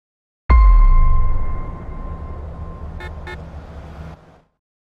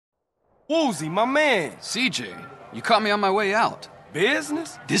Woozy, my man. CJ, you caught me on my way out.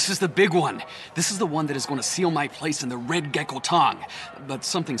 Business? This is the big one. This is the one that is going to seal my place in the Red Gecko Thang. But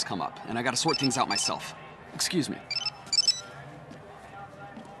something's come up, and I gotta sort things out myself. Excuse me.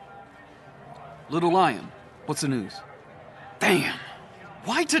 Little Lion, what's the news? Damn!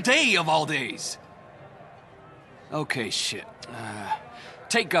 Why today, of all days? Okay, shit.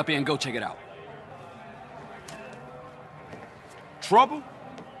 Take Guppy and go check it out. Trouble?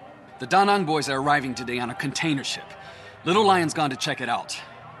 The Da Nang boys are arriving today on a container ship. Little Lion's gone to check it out.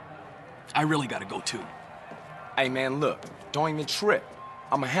 I really gotta go too. Hey man, look, don't even trip.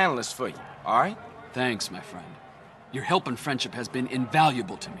 I'ma handle this for you, alright? Thanks, my friend. Your help and friendship has been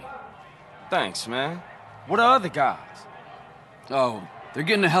invaluable to me. Thanks, man. What are other guys? Oh, they're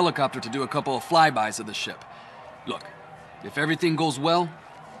getting a helicopter to do a couple of flybys of the ship. Look, if everything goes well,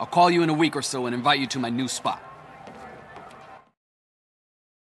 I'll call you in a week or so and invite you to my new spot.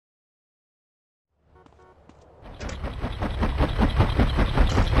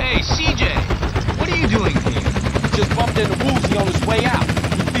 Hey, CJ, what are you doing here? Just bumped into Woozy on his way out.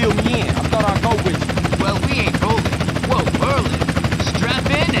 He filled me in. I thought I'd go with you. Well, we ain't rolling. Whoa, whirling. Strap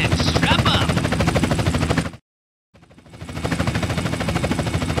in and strap up.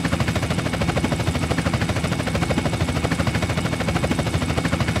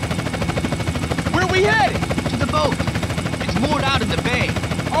 Where we headed? To the boat. It's moored out in the bay.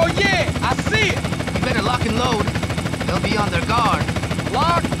 Oh yeah, I see it. You better lock and load. They'll be on their guard.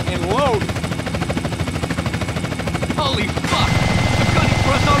 Lock and loaded. Holy fuck! They're gunning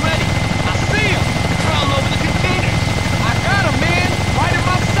for us already! I see him. They're all over the containers! I got him, man. Right in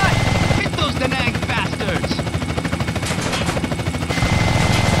my sight. Hit those Da Nang bastards!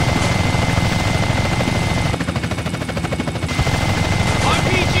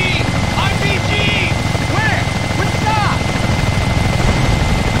 RPG! RPG! Where? Which side?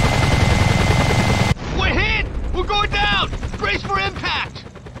 We're hit! We're going down! Brace for impact!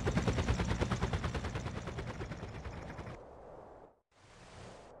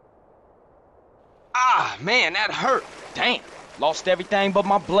 Ah, man, that hurt. Damn. Lost everything but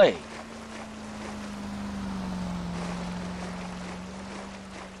my blade.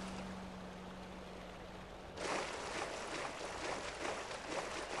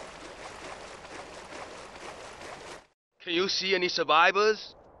 Can you see any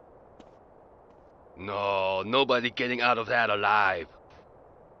survivors? No, nobody getting out of that alive.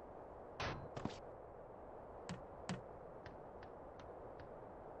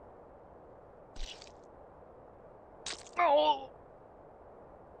 Oh!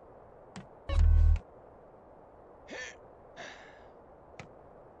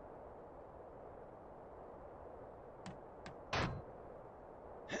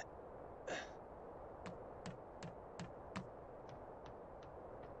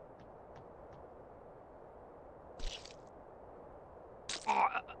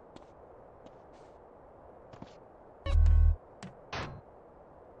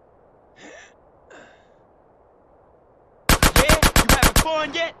 Yeah? You having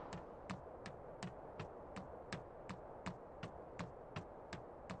fun yet?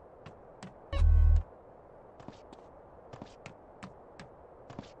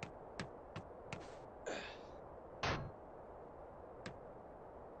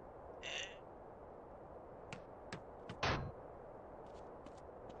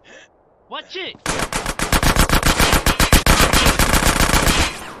 Watch it!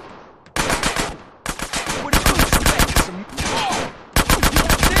 What is this? Some... Oh! You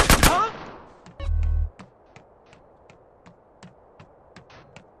want this, huh?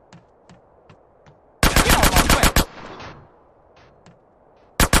 Get out of my way!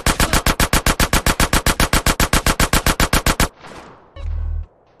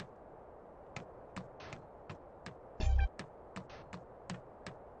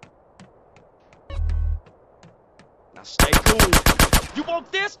 Now stay cool. You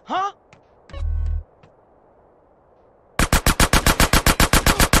want this, huh?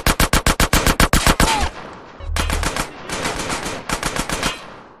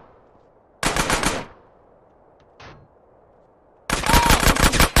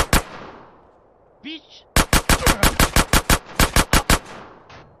 Bitch!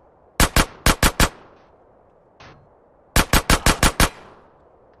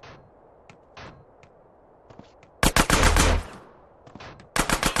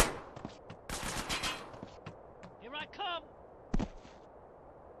 Here I come!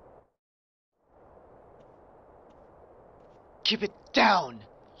 Keep it down!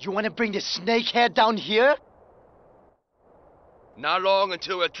 You wanna bring the snakehead down here? Not long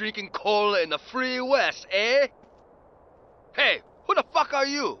until we're drinking cola in the free West, eh? Hey, who the fuck are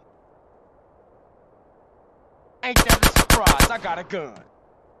you? Ain't that a surprise? I got a gun.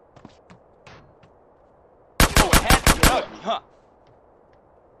 Oh, it had to get ugly, huh?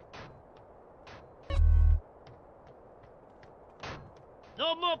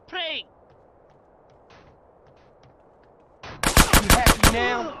 No more praying. You happy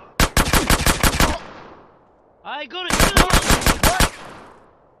now? I gotta kill you. What?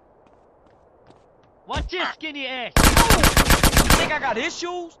 Watch this, skinny ass. You think I got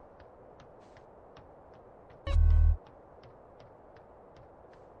issues?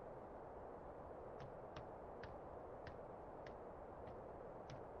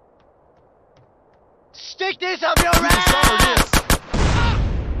 Stick this up your You deserve ass! this.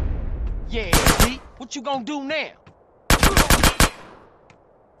 Yeah, Pete. What you gonna do now?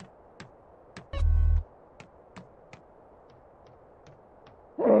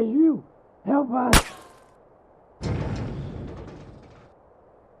 Hey, you! Help us!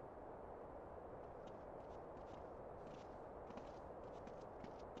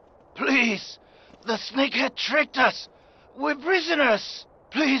 Please! The snakehead tricked us! We're prisoners!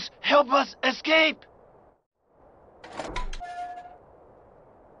 Please help us escape!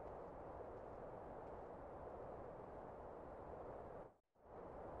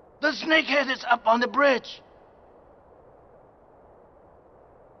 The snakehead is up on the bridge!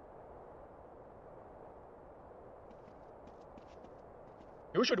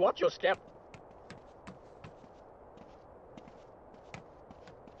 You should watch your step.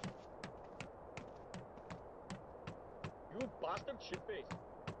 You bastard shitface.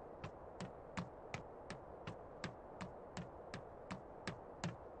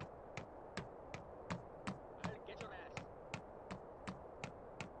 I'll get your ass.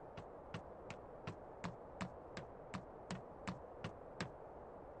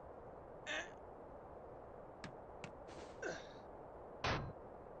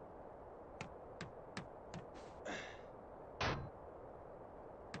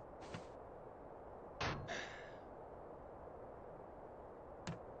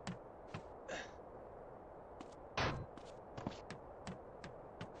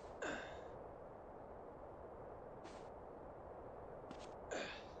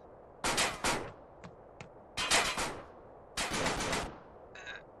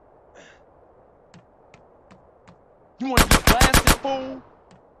 You wanna get blasted, fool?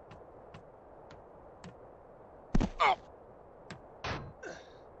 Oh.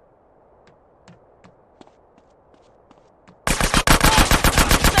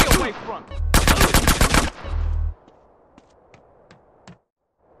 Stay away from me.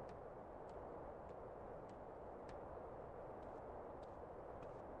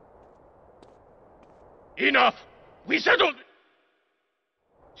 Enough! We settled!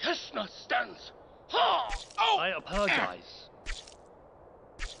 Chestnut stands! Ha! Oh! I apologize.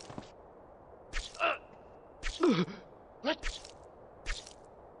 What?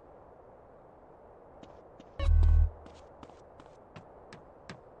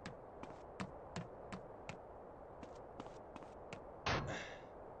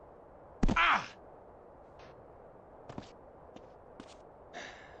 Ah!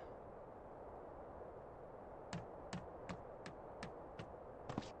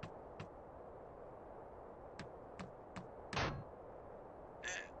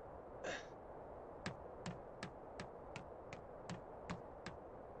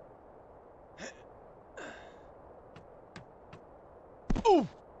 Ooh!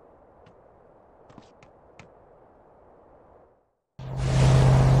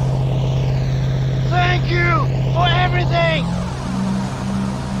 Thank you for everything!